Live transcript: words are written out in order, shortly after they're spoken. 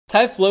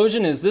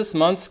Typhlosion is this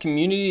month's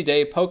Community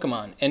Day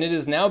Pokemon, and it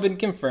has now been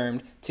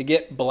confirmed to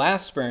get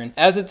Blast Burn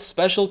as its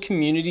special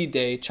Community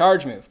Day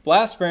charge move.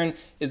 Blast Burn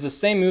is the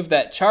same move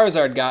that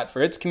Charizard got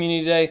for its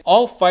Community Day.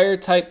 All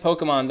Fire-type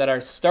Pokemon that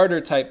are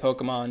Starter-type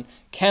Pokemon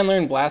can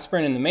learn Blast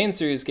Burn in the main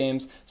series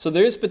games, so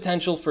there is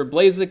potential for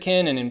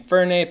Blaziken and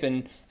Infernape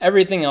and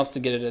everything else to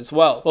get it as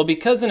well. Well,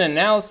 because an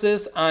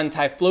analysis on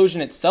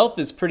Typhlosion itself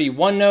is pretty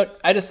one-note,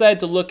 I decided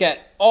to look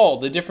at all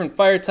the different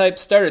Fire-type,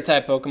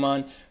 Starter-type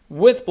Pokemon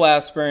with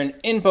Blast Burn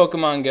in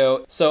Pokemon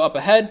Go. So up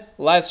ahead,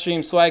 live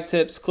stream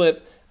SwagTips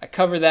clip, I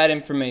cover that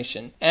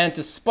information. And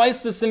to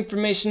spice this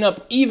information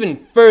up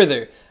even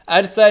further,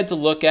 I decided to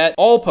look at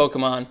all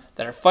Pokemon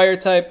that are Fire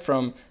type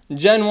from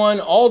Gen 1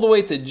 all the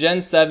way to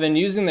Gen 7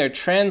 using their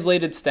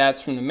translated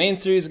stats from the main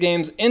series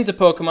games into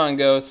Pokemon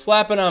Go,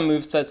 slapping on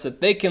movesets that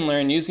they can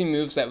learn using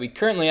moves that we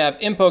currently have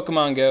in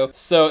Pokemon Go.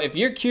 So if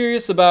you're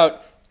curious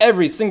about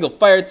every single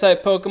Fire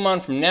type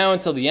Pokemon from now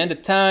until the end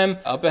of time,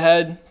 up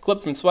ahead,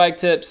 clip from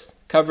SwagTips,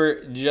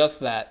 cover just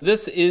that.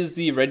 This is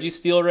the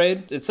Registeel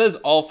raid. It says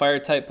all Fire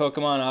type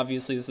Pokemon.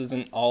 Obviously this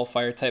isn't all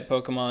Fire type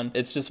Pokemon.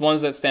 It's just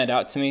ones that stand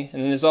out to me.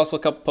 And then there's also a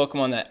couple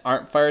Pokemon that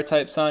aren't Fire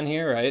types on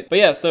here, right? But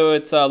yeah, so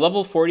it's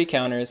level 40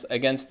 counters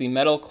against the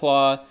Metal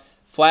Claw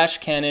Flash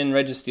Cannon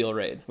Registeel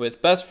raid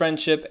with best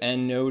friendship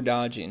and no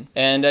dodging.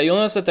 And you'll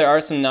notice that there are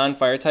some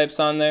non-fire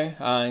types on there,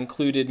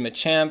 included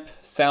Machamp,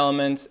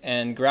 Salamence,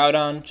 and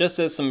Groudon, just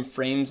as some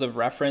frames of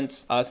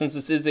reference. Since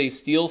this is a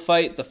steel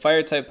fight, the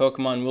fire type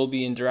Pokemon will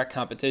be in direct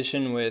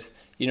competition with,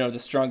 you know, the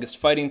strongest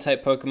fighting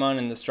type Pokemon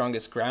and the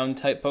strongest ground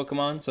type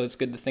Pokemon, so it's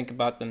good to think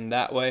about them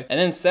that way. And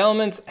then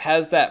Salamence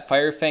has that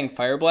Fire Fang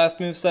Fire Blast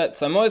moveset,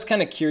 so I'm always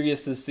kind of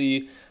curious to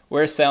see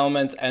where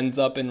Salamence ends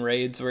up in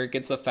raids where it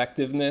gets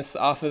effectiveness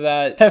off of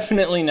that.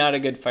 Definitely not a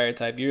good fire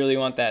type. You really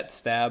want that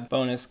stab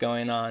bonus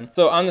going on.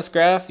 So on this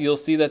graph, you'll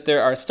see that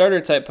there are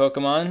starter type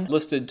Pokemon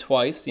listed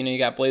twice. You know, you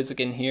got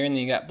Blaziken here and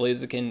then you got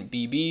Blaziken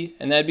BB,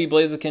 and that'd be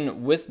Blaziken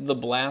with the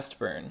Blast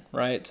Burn,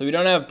 right? So we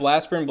don't have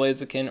Blast Burn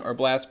Blaziken or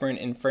Blast Burn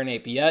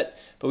Infernape yet,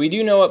 but we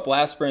do know what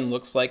Blast Burn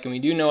looks like and we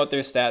do know what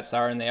their stats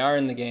are, and they are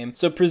in the game.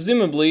 So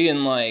presumably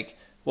in like,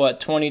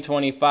 what,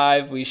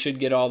 2025, we should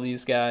get all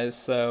these guys,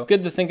 so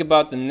good to think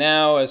about them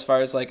now as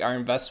far as like our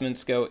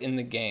investments go in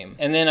the game.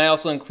 And then I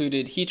also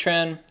included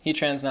Heatran.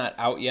 Heatran's not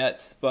out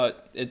yet,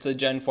 but it's a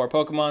Gen 4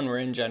 Pokemon. We're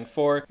in Gen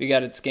 4. We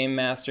got its Game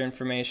Master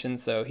information,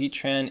 so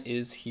Heatran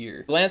is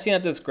here. Glancing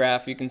at this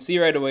graph, you can see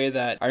right away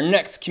that our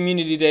next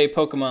Community Day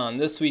Pokemon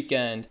this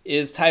weekend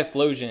is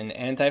Typhlosion,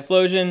 and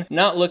Typhlosion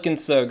not looking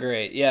so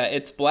great. Yeah,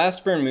 its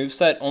Blast Burn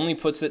moveset only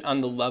puts it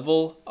on the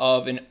level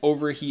of an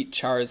Overheat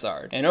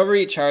Charizard, and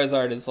Overheat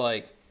Charizard is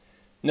like,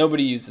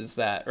 nobody uses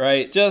that,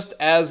 right? Just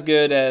as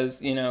good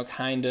as, you know,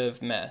 kind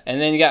of meh. And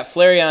then you got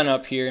Flareon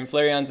up here, and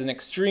Flareon's an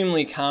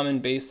extremely common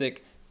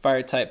basic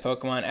fire type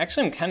Pokemon.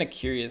 Actually, I'm kind of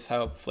curious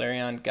how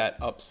Flareon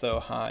got up so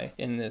high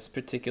in this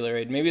particular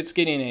raid. Maybe it's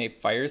getting a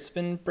Fire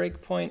Spin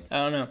breakpoint? I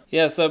don't know.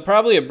 Yeah, so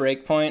probably a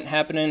breakpoint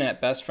happening at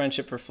best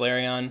friendship for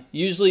Flareon.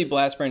 Usually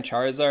Blast Burn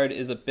Charizard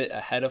is a bit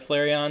ahead of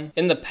Flareon.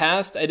 In the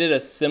past, I did a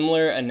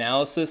similar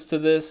analysis to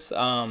this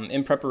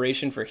in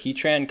preparation for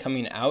Heatran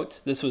coming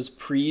out. This was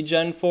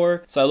pre-Gen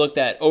 4, so I looked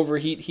at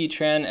Overheat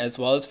Heatran as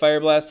well as Fire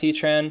Blast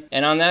Heatran.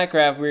 And on that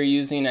graph, we were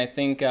using, I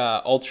think,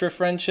 Ultra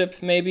Friendship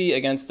maybe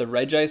against the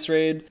Regice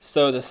raid.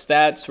 So the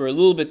stats were a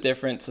little bit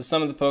different, so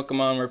some of the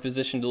Pokemon were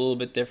positioned a little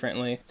bit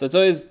differently. So it's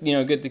always, you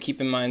know, good to keep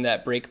in mind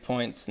that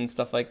breakpoints and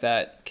stuff like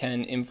that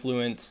can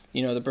influence,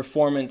 you know, the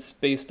performance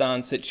based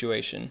on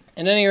situation.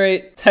 At any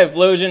rate,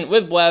 Typhlosion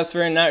with Blast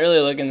Burn, not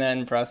really looking that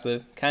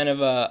impressive. Kind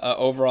of a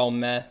overall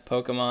meh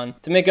Pokemon.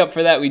 To make up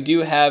for that, we do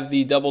have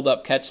the doubled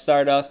up Catch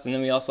Stardust, and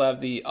then we also have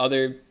the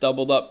other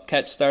doubled up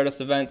Catch Stardust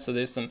event, so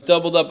there's some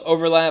doubled up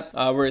overlap.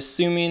 We're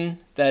assuming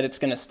that it's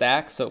going to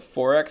stack, so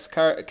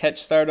 4x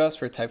Catch Stardust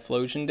for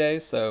Typhlosion Day,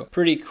 so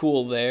pretty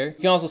cool there. You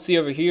can also see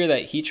over here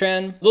that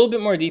Heatran, a little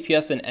bit more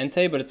DPS than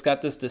Entei, but it's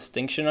got this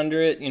distinction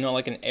under it, you know,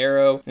 like an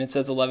arrow, and it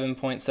says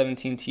 11.17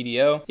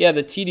 TDO. Yeah,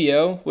 the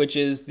TDO, which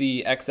is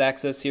the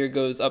x-axis here,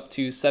 goes up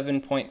to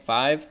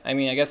 7.5. I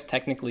mean, I guess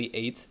technically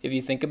 8 if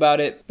you think about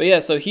it. But yeah,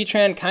 so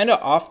Heatran kind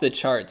of off the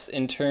charts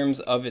in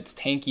terms of its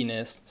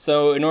tankiness.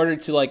 So in order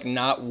to like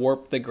not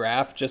warp the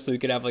graph, just so we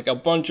could have like a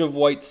bunch of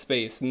white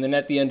space, and then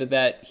at the end of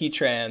that,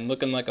 Heatran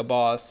looking like a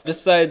boss,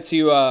 decided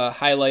to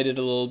highlight it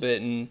a little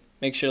bit and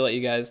make sure to let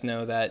you guys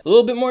know that a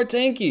little bit more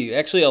tanky,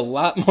 actually a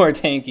lot more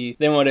tanky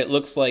than what it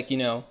looks like, you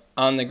know,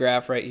 on the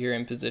graph right here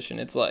in position.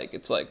 It's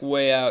like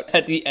way out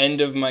at the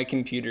end of my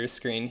computer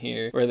screen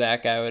here where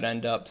that guy would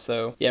end up.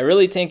 So yeah,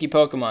 really tanky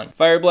Pokemon.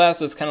 Fire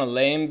Blast was kind of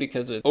lame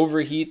because with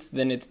Overheat,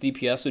 then its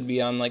DPS would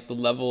be on like the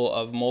level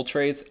of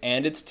Moltres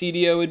and its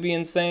TDO would be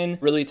insane.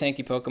 Really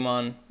tanky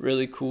Pokemon,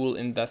 really cool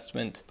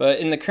investment. But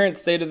in the current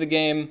state of the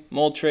game,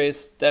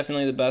 Moltres,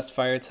 definitely the best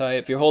fire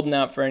type. If you're holding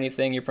out for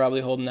anything, you're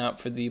probably holding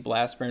out for the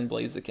Blast Burn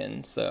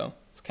Blaziken. So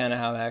it's kind of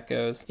how that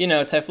goes. You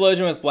know,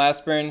 Typhlosion with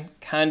Blast Burn,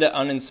 kind of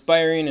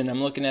uninspiring, and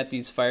I'm looking at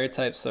these fire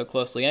types so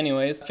closely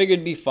anyways. I figured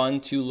it'd be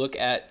fun to look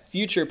at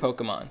future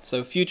Pokemon.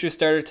 So future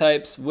starter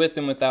types with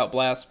and without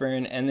Blast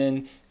Burn, and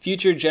then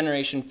future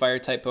generation fire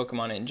type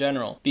Pokemon in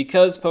general.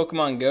 Because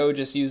Pokemon Go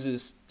just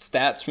uses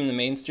stats from the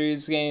main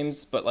series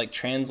games, but like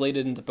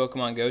translated into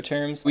Pokemon Go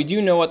terms, we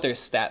do know what their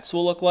stats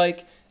will look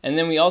like. And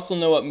then we also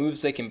know what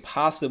moves they can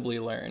possibly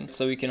learn.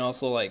 So we can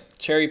also like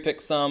cherry pick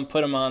some,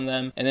 put them on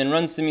them, and then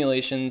run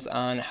simulations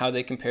on how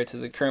they compare to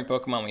the current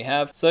Pokemon we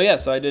have. So yeah,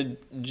 so I did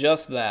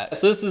just that.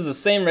 So this is the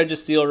same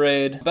Registeel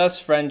raid,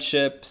 best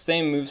friendship,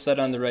 same moveset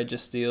on the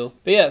Registeel.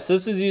 But yeah, so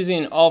this is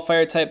using all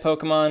fire type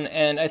Pokemon,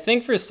 and I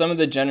think for some of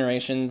the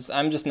generations,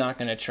 I'm just not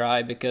gonna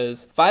try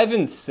because 5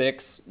 and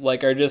 6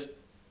 like are just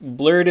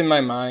blurred in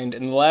my mind,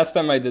 and the last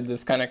time I did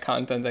this kind of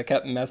content I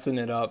kept messing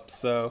it up.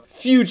 So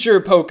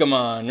future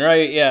Pokemon,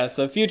 right? Yeah,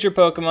 so future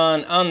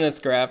Pokemon on this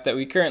graph that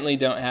we currently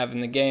don't have in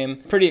the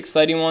game. Pretty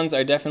exciting ones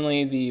are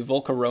definitely the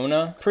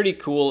Volcarona. Pretty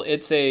cool.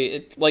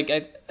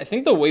 I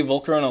think the way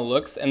Volcarona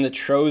looks and the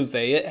Troze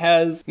it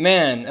has,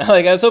 man,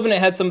 like I was hoping it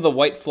had some of the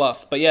white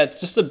fluff, but yeah, it's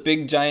just a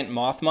big giant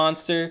moth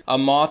monster, a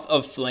moth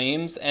of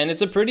flames, and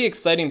it's a pretty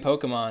exciting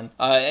Pokemon.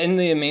 In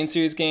the main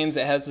series games,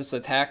 it has this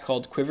attack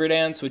called Quiver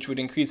Dance, which would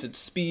increase its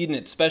speed and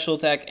its special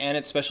attack and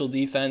its special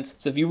defense.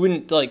 So if you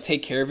wouldn't like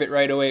take care of it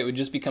right away, it would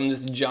just become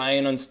this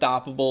giant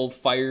unstoppable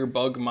fire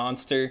bug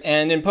monster.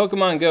 And in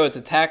Pokemon Go, its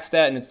attack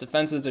stat and its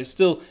defenses are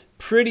still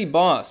pretty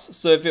boss.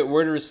 So if it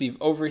were to receive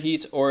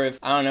Overheat, or if,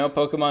 I don't know,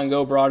 Pokemon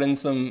Go brought in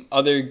some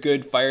other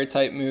good fire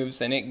type moves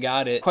and it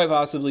got it, quite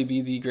possibly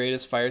be the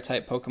greatest fire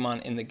type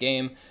Pokemon in the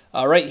game.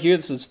 Right here,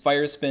 this is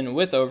Fire Spin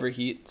with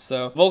Overheat.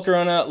 So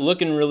Volcarona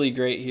looking really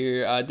great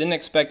here. Didn't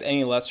expect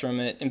any less from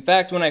it. In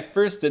fact, when I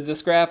first did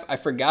this graph, I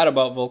forgot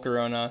about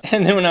Volcarona.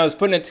 And then when I was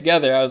putting it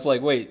together, I was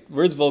like, wait,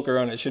 where's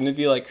Volcarona? Shouldn't it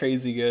be like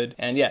crazy good?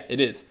 And yeah, it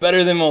is.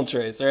 Better than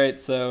Moltres,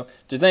 right? So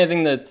if there's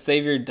anything that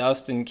save your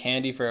dust and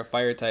candy for a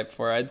fire type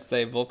for, I'd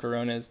say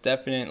Volcarona is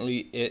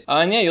definitely it.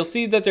 And yeah, you'll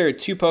see that there are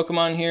 2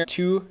 Pokemon here,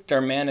 2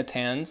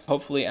 Darmanitans.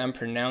 Hopefully I'm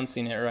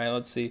pronouncing it right.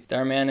 Let's see.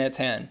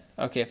 Darmanitan.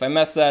 Okay, if I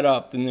mess that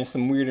up, then there's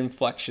some weird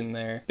inflection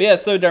there. But yeah,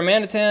 so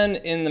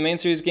Darmanitan in the main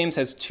series games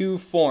has 2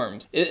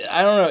 forms.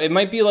 I don't know, it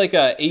might be like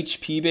a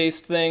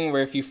HP-based thing,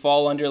 where if you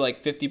fall under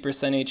like 50%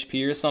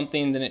 HP or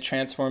something, then it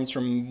transforms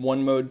from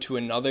one mode to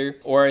another.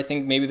 Or I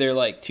think maybe they're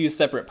like 2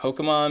 separate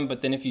Pokemon,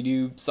 but then if you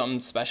do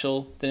something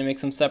special, then it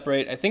makes them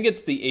separate. I think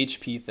it's the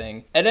HP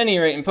thing. At any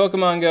rate, in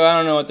Pokemon Go, I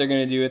don't know what they're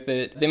gonna do with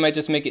it. They might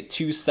just make it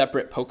 2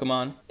 separate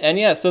Pokemon. And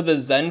yeah, so the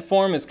Zen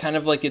form is kind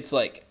of like, it's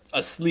like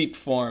a sleep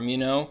form, you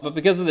know? But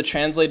because of the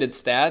translated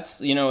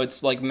stats, you know,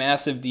 it's like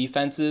massive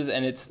defenses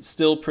and it's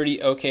still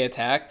pretty okay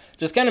attack.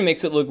 Just kind of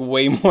makes it look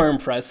way more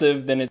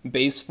impressive than its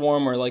base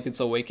form or like its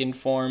awakened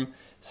form.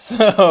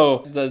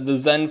 So the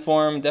Zen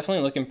form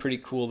definitely looking pretty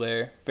cool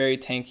there. Very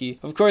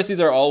tanky. Of course, these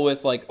are all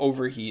with like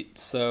Overheat,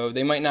 so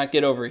they might not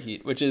get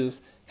Overheat, which is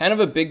kind of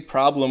a big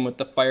problem with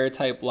the fire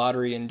type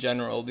lottery in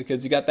general,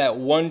 because you got that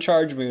one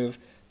charge move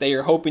that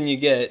you're hoping you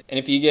get, and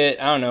if you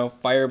get, I don't know,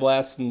 Fire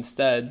Blast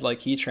instead, like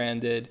Heatran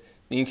did,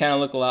 then you kind of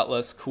look a lot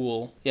less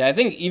cool. Yeah, I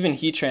think even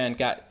Heatran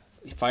got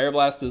Fire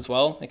Blast as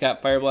well. It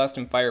got Fire Blast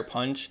and Fire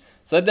Punch.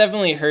 So that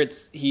definitely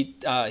hurts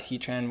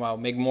Heatran. Wow,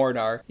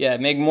 Megmordar. Yeah,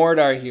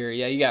 Megmordar here.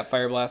 Yeah, you got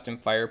Fire Blast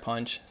and Fire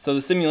Punch. So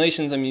the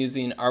simulations I'm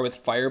using are with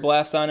Fire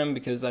Blast on him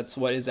because that's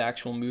what his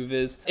actual move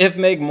is. If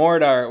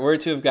Megmordar were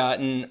to have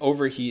gotten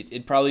Overheat,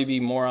 it'd probably be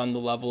more on the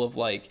level of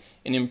like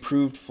an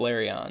improved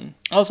Flareon.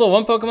 Also,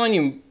 one Pokemon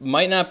you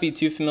might not be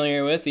too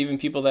familiar with, even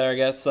people that I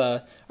guess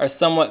are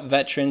somewhat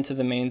veteran to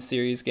the main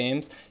series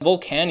games,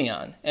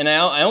 Volcanion. And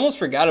I almost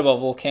forgot about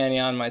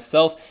Volcanion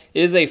myself.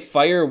 It is a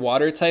fire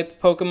water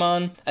type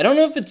Pokemon. I don't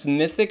know if it's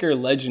mythic or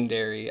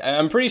legendary.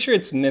 I'm pretty sure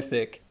it's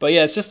mythic. But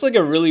yeah, it's just like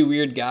a really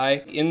weird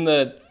guy. In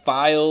the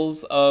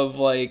files of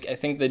like, I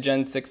think the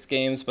Gen 6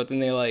 games, but then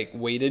they like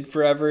waited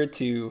forever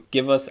to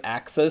give us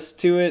access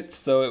to it,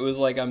 so it was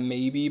like a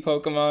maybe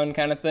Pokemon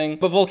kind of thing.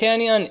 But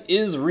Volcanion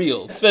is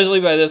real, especially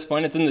by this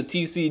point. It's in the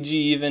TCG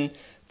even.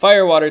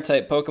 Fire water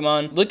type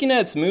Pokemon. Looking at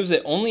its moves,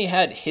 it only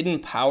had Hidden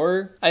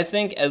Power, I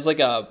think, as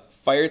like a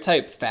fire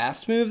type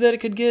fast move that it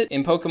could get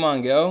in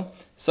Pokemon Go.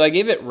 So I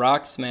gave it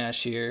Rock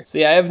Smash here. So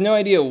yeah, I have no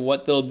idea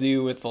what they'll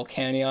do with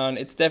Volcanion.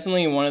 It's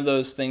definitely one of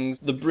those things,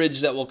 the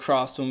bridge that we'll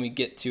cross when we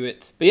get to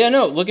it. But yeah,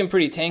 no, looking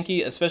pretty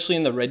tanky, especially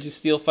in the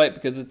Registeel fight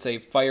because it's a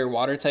fire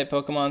water type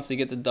Pokemon, so you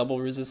get the double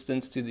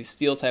resistance to the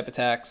steel type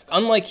attacks.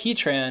 Unlike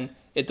Heatran,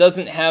 it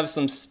doesn't have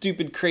some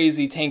stupid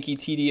crazy tanky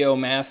TDO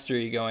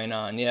mastery going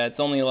on. Yeah, it's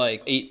only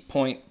like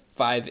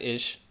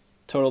 8.5-ish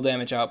total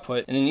damage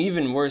output and an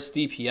even worse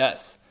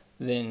DPS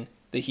than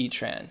the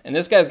Heatran. And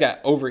this guy's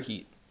got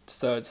Overheat.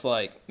 So it's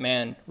like,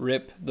 man,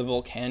 rip the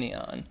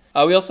Volcanion.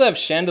 We also have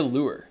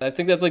Chandelure. I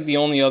think that's like the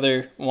only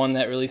other one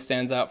that really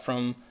stands out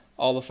from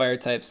all the fire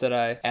types that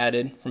I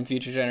added from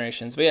future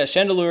generations. But yeah,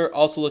 Chandelure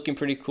also looking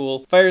pretty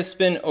cool. Fire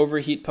Spin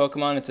Overheat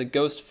Pokemon. It's a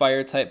ghost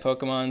fire type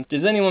Pokemon. If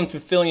there's anyone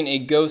fulfilling a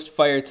ghost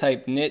fire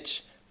type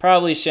niche,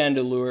 Probably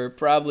Chandelure,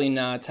 probably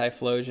not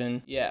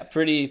Typhlosion. Yeah,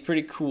 pretty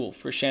cool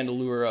for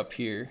Chandelure up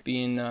here,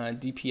 being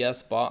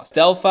DPS boss.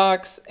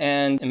 Delphox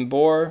and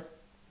Ember,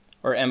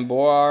 or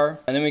Emboar.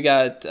 And then we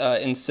got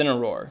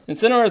Incineroar.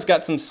 Incineroar's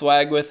got some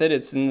swag with it.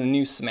 It's in the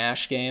new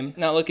Smash game.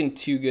 Not looking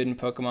too good in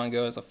Pokemon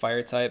Go as a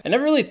fire type. I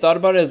never really thought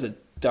about it as a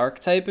dark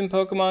type in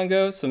Pokemon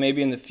Go, so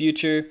maybe in the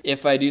future,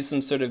 if I do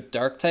some sort of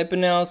dark type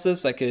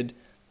analysis, I could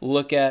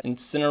look at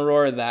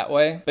Incineroar that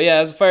way. But yeah,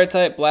 as a fire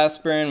type,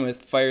 Blast Burn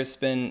with Fire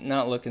Spin,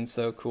 not looking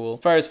so cool.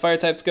 As far as fire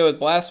types go with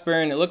Blast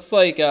Burn, it looks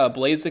like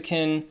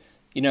Blaziken,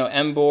 you know,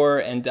 Ember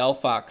and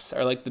Delphox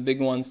are like the big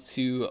ones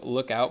to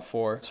look out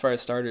for as far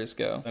as starters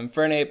go.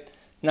 Infernape,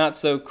 not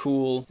so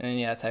cool. And then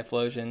yeah,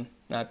 Typhlosion,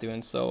 not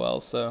doing so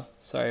well, so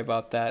sorry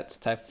about that.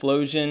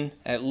 Typhlosion,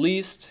 at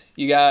least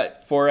you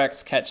got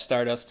 4x Catch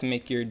Stardust to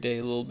make your day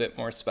a little bit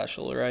more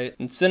special, right?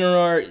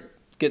 Incineroar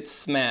gets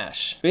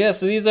Smash. But yeah,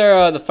 so these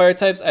are the fire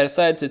types I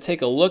decided to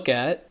take a look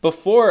at.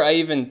 Before I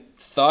even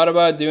thought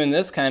about doing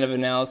this kind of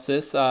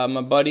analysis,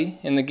 my buddy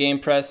in the Game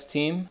Press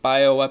team,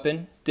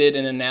 Bioweapon, did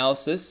an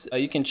analysis.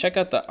 You can check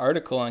out the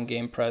article on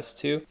Game Press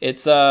too.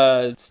 It's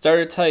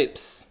starter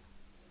types,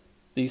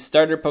 the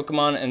starter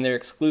Pokemon and their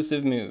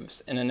exclusive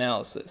moves, an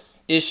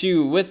analysis.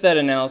 Issue with that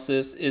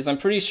analysis is I'm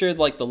pretty sure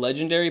like the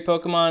legendary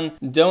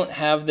Pokemon don't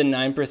have the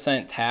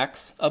 9%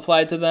 tax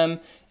applied to them.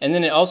 And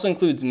then it also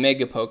includes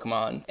Mega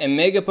Pokemon. And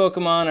Mega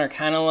Pokemon are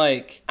kind of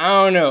like, I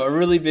don't know, a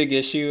really big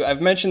issue. I've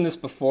mentioned this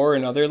before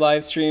in other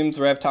live streams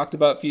where I've talked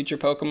about future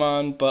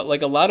Pokemon, but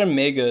like a lot of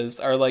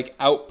Megas are like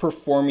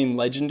outperforming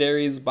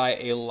legendaries by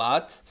a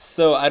lot.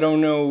 So I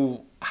don't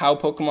know how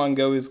Pokemon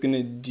Go is going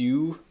to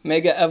do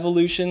Mega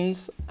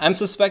evolutions. I'm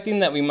suspecting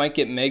that we might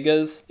get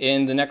Megas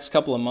in the next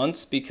couple of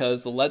months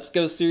because the Let's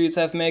Go series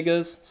have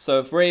Megas. So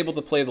if we're able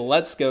to play the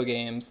Let's Go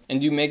games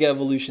and do Mega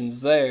evolutions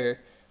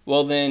there,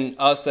 well then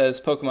us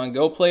as Pokemon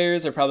Go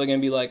players are probably going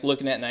to be like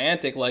looking at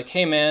Niantic like,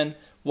 hey man,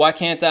 why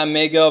can't I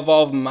Mega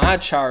Evolve my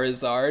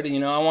Charizard? You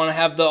know, I want to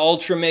have the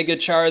Ultra Mega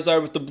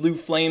Charizard with the blue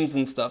flames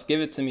and stuff.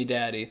 Give it to me,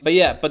 daddy. But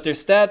yeah, but their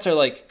stats are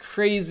like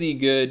crazy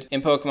good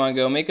in Pokemon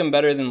Go. Make them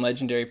better than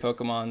legendary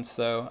Pokemon.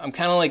 So I'm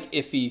kind of like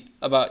iffy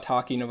about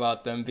talking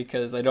about them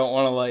because I don't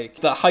want to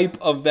like, the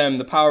hype of them,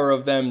 the power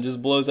of them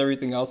just blows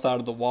everything else out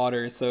of the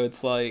water. So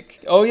it's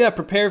like, oh yeah,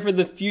 prepare for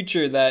the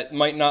future that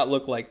might not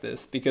look like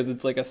this because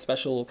it's like a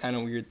special kind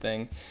of weird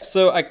thing.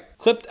 So I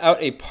clipped out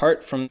a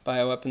part from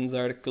Bioweapon's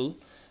article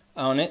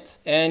on it,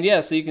 and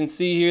yeah, so you can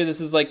see here this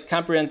is like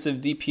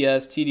comprehensive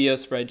DPS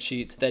TDO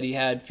spreadsheet that he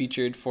had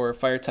featured for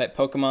fire type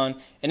Pokemon,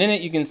 and in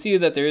it you can see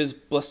that there is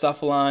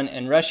Blacephalon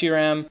and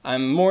Reshiram.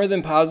 I'm more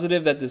than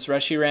positive that this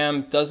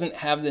Reshiram doesn't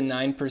have the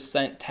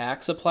 9%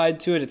 tax applied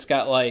to it. It's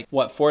got like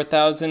what,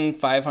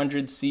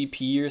 4,500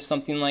 CP or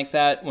something like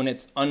that when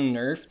it's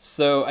unnerfed.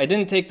 So I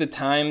didn't take the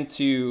time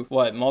to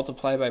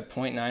multiply by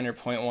 0.9 or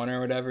 0.1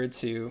 or whatever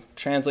to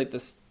translate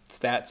this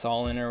stats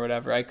all in or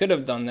whatever. I could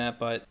have done that,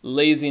 but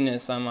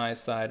laziness on my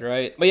side,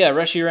 right? But yeah,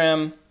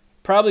 Reshiram,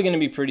 probably going to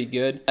be pretty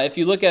good. If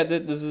you look at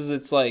it, this is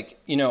its like,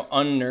 you know,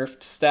 unnerfed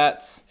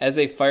stats. As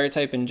a fire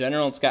type in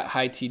general, it's got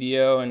high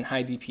TDO and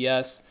high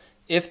DPS.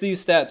 If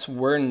these stats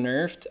were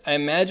nerfed, I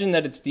imagine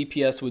that its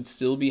DPS would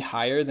still be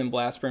higher than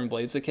Blast Burn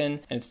Blaziken,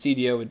 and its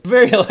TDO would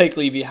very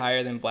likely be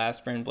higher than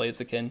Blast Burn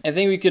Blaziken. I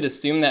think we could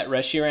assume that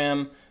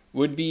Reshiram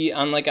would be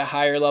on like a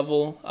higher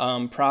level,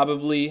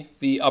 probably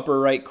the upper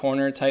right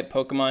corner type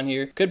Pokemon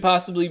here. Could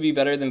possibly be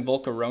better than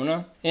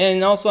Volcarona.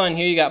 And also on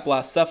here you got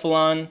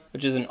Blacephalon,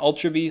 which is an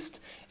Ultra Beast.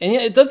 And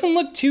yeah, it doesn't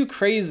look too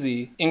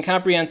crazy in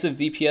comprehensive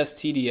DPS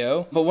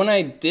TDO, but when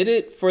I did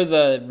it for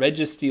the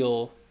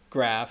Registeel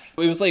graph,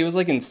 it was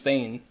like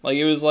insane. Like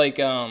it was like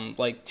 2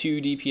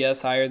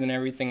 DPS higher than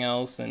everything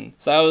else. And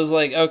so I was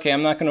like, okay,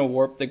 I'm not gonna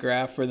warp the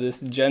graph for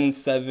this Gen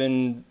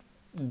 7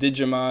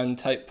 Digimon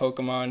type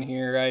Pokemon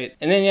here, right?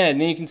 And then yeah, and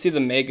then you can see the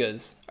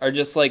Megas are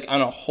just like on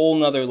a whole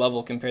nother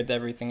level compared to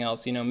everything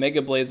else. You know, Mega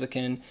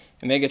Blaziken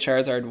and Mega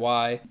Charizard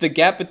Y. The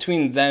gap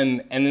between them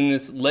and then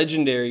this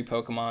legendary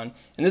Pokemon,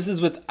 and this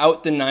is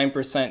without the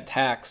 9%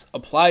 tax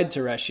applied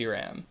to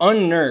Reshiram.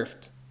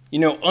 Unnerfed, you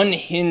know,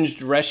 unhinged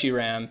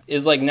Reshiram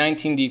is like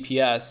 19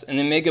 DPS, and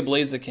then Mega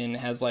Blaziken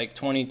has like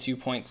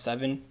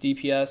 22.7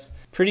 DPS.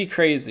 Pretty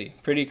crazy,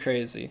 pretty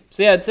crazy.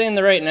 So yeah, I'd say in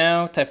the right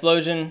now,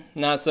 Typhlosion,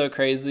 not so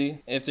crazy.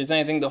 If there's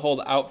anything to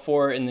hold out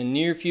for in the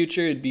near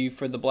future, it'd be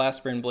for the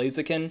Blast Burn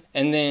Blaziken.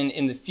 And then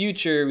in the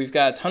future, we've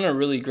got a ton of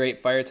really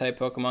great fire type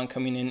Pokemon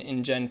coming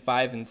in Gen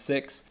 5 and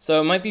 6. So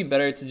it might be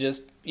better to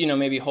just, you know,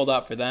 maybe hold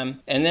out for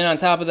them. And then on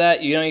top of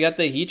that, you know, you got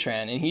the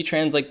Heatran, and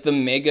Heatran's like the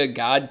mega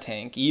god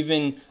tank,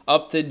 even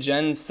up to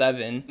Gen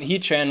 7.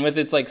 Heatran with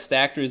its like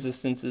stacked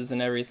resistances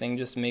and everything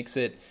just makes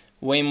it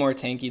way more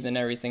tanky than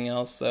everything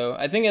else. So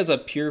I think as a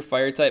pure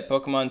fire type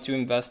Pokemon to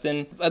invest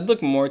in, I'd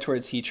look more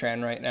towards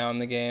Heatran right now in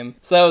the game.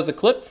 So that was a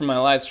clip from my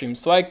live stream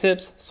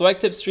SwagTips.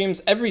 SwagTips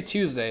streams every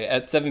Tuesday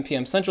at 7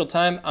 p.m. Central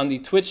Time on the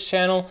Twitch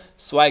channel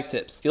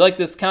SwagTips. If you like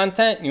this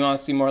content and you want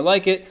to see more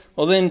like it,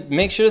 well then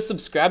make sure to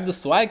subscribe to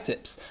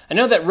SwagTips. I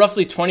know that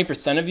roughly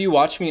 20% of you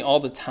watch me all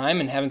the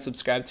time and haven't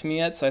subscribed to me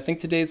yet, so I think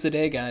today's the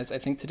day, guys. I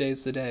think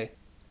today's the day.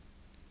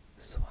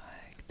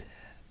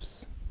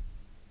 SwagTips.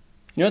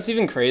 You know what's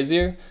even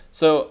crazier?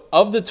 So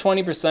of the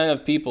 20%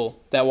 of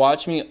people that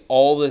watch me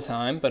all the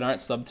time but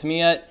aren't subbed to me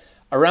yet,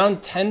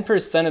 around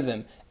 10% of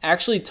them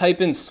actually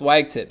type in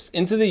SwagTips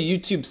into the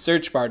YouTube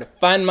search bar to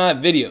find my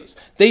videos.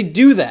 They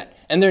do that,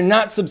 and they're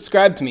not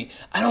subscribed to me.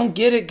 I don't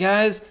get it,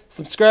 guys.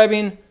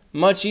 Subscribing,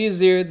 much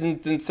easier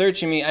than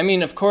searching me. I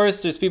mean, of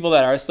course, there's people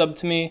that are subbed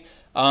to me,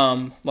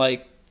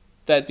 like,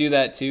 that do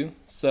that too.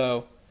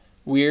 So,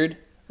 weird,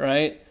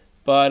 right?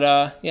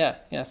 But,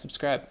 yeah,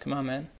 subscribe. Come on, man.